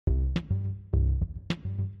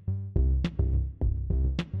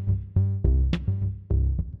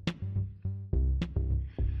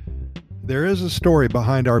There is a story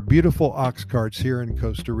behind our beautiful ox carts here in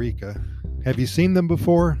Costa Rica. Have you seen them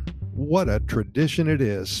before? What a tradition it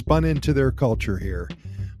is, spun into their culture here,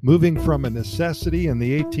 moving from a necessity in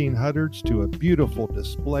the 1800s to a beautiful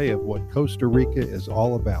display of what Costa Rica is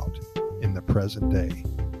all about in the present day.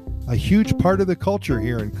 A huge part of the culture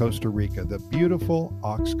here in Costa Rica, the beautiful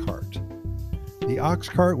ox cart. The ox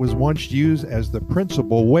cart was once used as the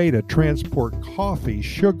principal way to transport coffee,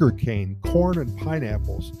 sugarcane, corn, and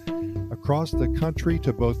pineapples across the country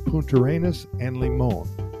to both Punta Arenas and Limon,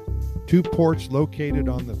 two ports located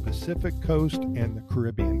on the Pacific coast and the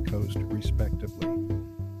Caribbean coast, respectively.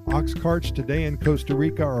 Ox carts today in Costa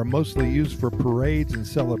Rica are mostly used for parades and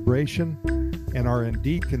celebration and are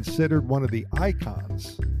indeed considered one of the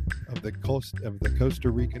icons of the Costa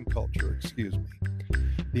Rican culture.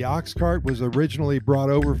 The ox cart was originally brought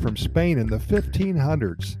over from Spain in the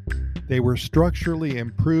 1500s. They were structurally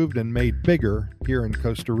improved and made bigger here in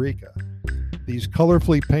Costa Rica. These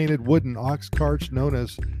colorfully painted wooden ox carts, known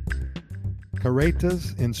as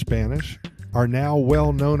carretas in Spanish, are now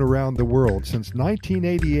well known around the world. Since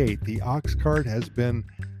 1988, the ox cart has been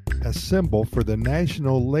a symbol for the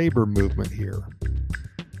national labor movement here.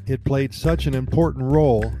 It played such an important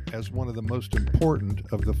role as one of the most important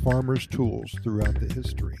of the farmers' tools throughout the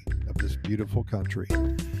history of this beautiful country.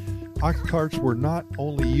 Ox carts were not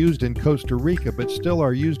only used in Costa Rica, but still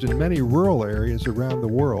are used in many rural areas around the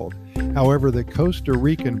world. However, the Costa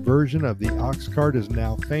Rican version of the ox cart is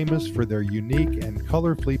now famous for their unique and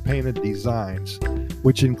colorfully painted designs,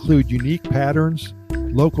 which include unique patterns,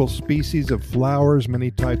 local species of flowers, many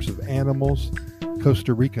types of animals,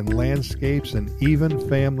 Costa Rican landscapes, and even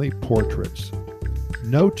family portraits.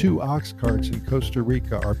 No two ox carts in Costa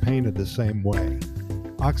Rica are painted the same way.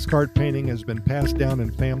 Ox cart painting has been passed down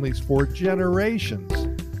in families for generations.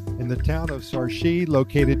 In the town of Sarchi,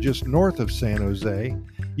 located just north of San Jose,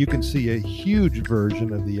 you can see a huge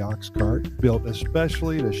version of the ox cart built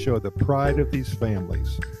especially to show the pride of these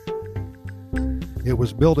families. It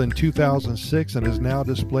was built in 2006 and is now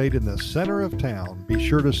displayed in the center of town. Be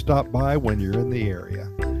sure to stop by when you're in the area.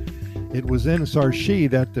 It was in Sarchi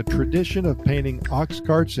that the tradition of painting ox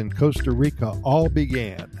carts in Costa Rica all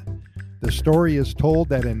began. The story is told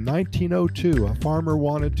that in 1902, a farmer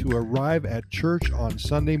wanted to arrive at church on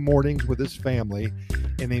Sunday mornings with his family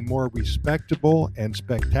in a more respectable and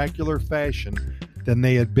spectacular fashion than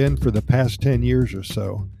they had been for the past 10 years or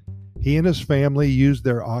so. He and his family used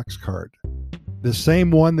their ox cart, the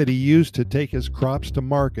same one that he used to take his crops to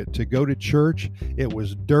market, to go to church. It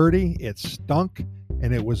was dirty, it stunk,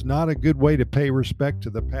 and it was not a good way to pay respect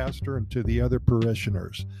to the pastor and to the other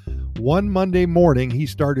parishioners. One Monday morning, he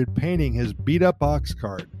started painting his beat-up ox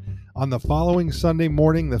cart. On the following Sunday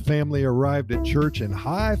morning, the family arrived at church in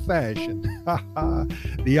high fashion.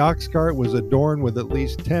 The ox cart was adorned with at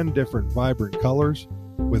least 10 different vibrant colors,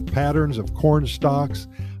 with patterns of corn stalks,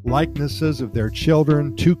 likenesses of their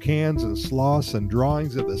children, toucans and sloths, and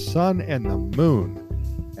drawings of the sun and the moon.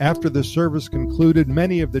 After the service concluded,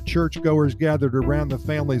 many of the churchgoers gathered around the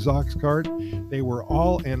family's ox cart. They were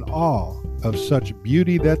all in awe of such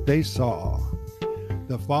beauty that they saw.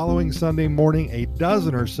 The following Sunday morning, a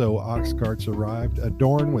dozen or so ox carts arrived,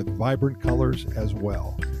 adorned with vibrant colors as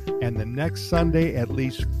well. And the next Sunday, at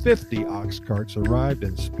least 50 ox carts arrived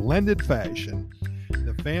in splendid fashion.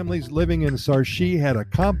 The families living in Sarchi had a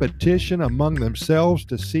competition among themselves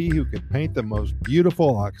to see who could paint the most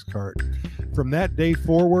beautiful ox cart. From that day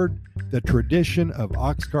forward, the tradition of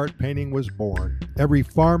ox cart painting was born. Every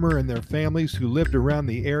farmer and their families who lived around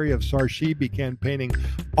the area of Sarchi began painting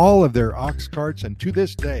all of their ox carts, and to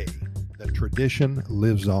this day, the tradition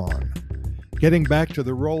lives on. Getting back to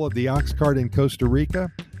the role of the ox cart in Costa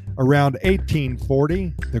Rica, around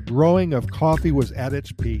 1840, the growing of coffee was at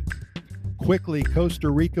its peak. Quickly, Costa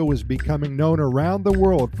Rica was becoming known around the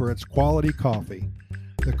world for its quality coffee.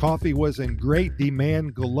 The coffee was in great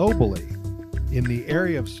demand globally. In the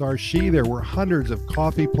area of Sarchi, there were hundreds of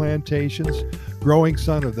coffee plantations growing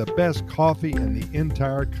some of the best coffee in the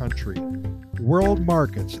entire country. World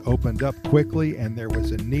markets opened up quickly, and there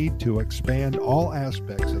was a need to expand all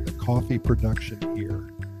aspects of the coffee production here.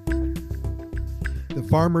 The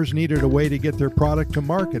farmers needed a way to get their product to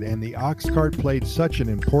market, and the ox cart played such an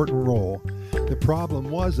important role. The problem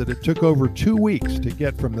was that it took over 2 weeks to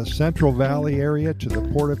get from the Central Valley area to the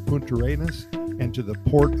port of Punta Arenas and to the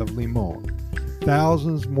port of Limon.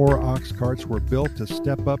 Thousands more ox carts were built to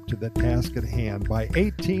step up to the task at hand. By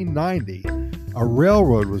 1890, a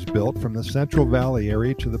railroad was built from the Central Valley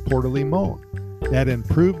area to the port of Limon. That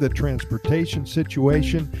improved the transportation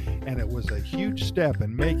situation, and it was a huge step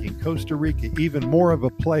in making Costa Rica even more of a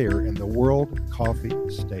player in the world coffee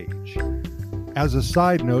stage. As a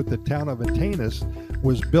side note, the town of Atenas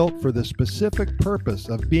was built for the specific purpose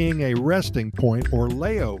of being a resting point or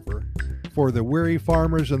layover for the weary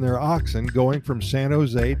farmers and their oxen going from San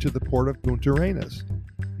Jose to the port of Punta Arenas.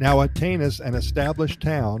 Now, Atenas, an established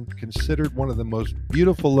town considered one of the most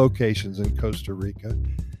beautiful locations in Costa Rica,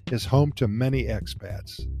 is home to many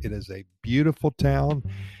expats. It is a beautiful town.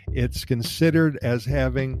 It's considered as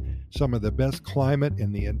having some of the best climate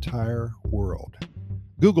in the entire world.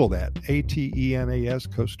 Google that,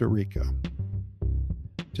 Atenas, Costa Rica.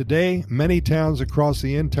 Today, many towns across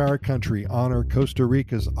the entire country honor Costa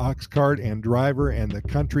Rica's ox cart and driver and the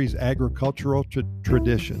country's agricultural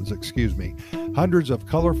traditions. Hundreds of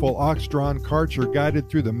colorful ox-drawn carts are guided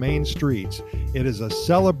through the main streets. It is a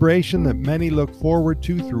celebration that many look forward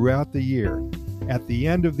to throughout the year. At the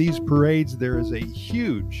end of these parades, there is a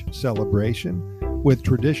huge celebration with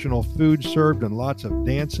traditional food served and lots of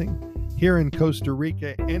dancing. Here in Costa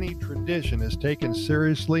Rica, any tradition is taken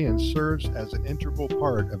seriously and serves as an integral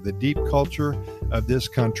part of the deep culture of this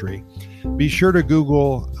country. Be sure to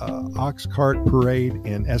Google Ox Cart Parade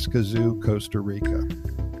in Escazú, Costa Rica.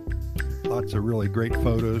 Lots of really great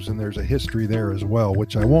photos, and there's a history there as well,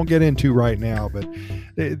 which I won't get into right now, but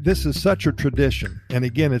this is such a tradition. And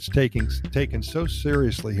again, it's taken so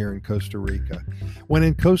seriously here in Costa Rica. When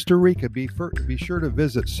in Costa Rica, be sure to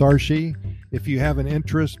visit Sarchi. If you have an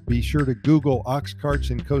interest, be sure to Google ox carts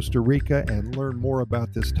in Costa Rica and learn more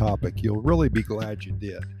about this topic. You'll really be glad you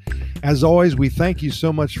did. As always, we thank you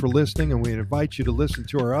so much for listening, and we invite you to listen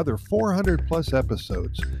to our other 400 plus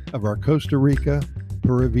episodes of our Costa Rica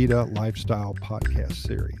Pura Vida Lifestyle podcast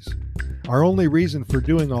series. Our only reason for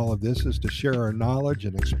doing all of this is to share our knowledge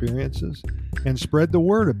and experiences and spread the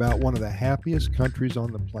word about one of the happiest countries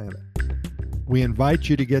on the planet. We invite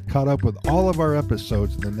you to get caught up with all of our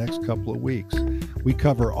episodes in the next couple of weeks. We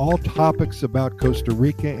cover all topics about Costa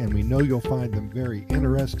Rica, and we know you'll find them very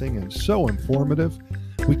interesting and so informative.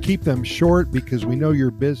 We keep them short because we know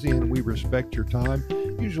you're busy and we respect your time,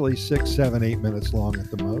 usually 6, 7, 8 minutes long at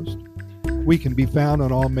the most. We can be found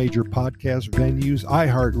on all major podcast venues,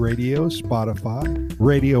 iHeartRadio, Spotify,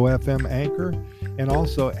 Radio FM Anchor, and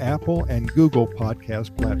also Apple and Google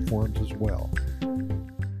podcast platforms as well.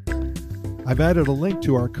 I've added a link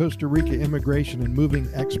to our Costa Rica Immigration and Moving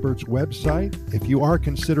Experts website. If you are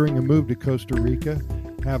considering a move to Costa Rica,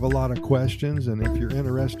 have a lot of questions, and if you're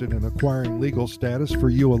interested in acquiring legal status for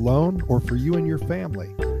you alone or for you and your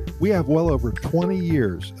family, we have well over 20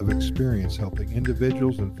 years of experience helping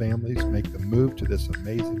individuals and families make the move to this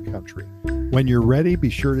amazing country. When you're ready,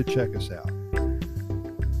 be sure to check us out.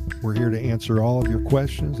 We're here to answer all of your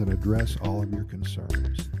questions and address all of your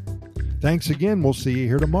concerns. Thanks again. We'll see you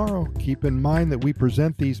here tomorrow. Keep in mind that we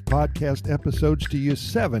present these podcast episodes to you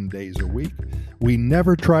 7 days a week. We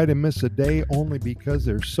never try to miss a day only because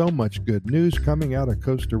there's so much good news coming out of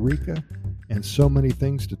Costa Rica and so many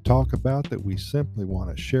things to talk about that we simply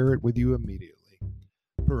want to share it with you immediately.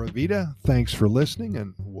 Pura Vida, thanks for listening,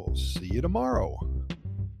 and we'll see you tomorrow.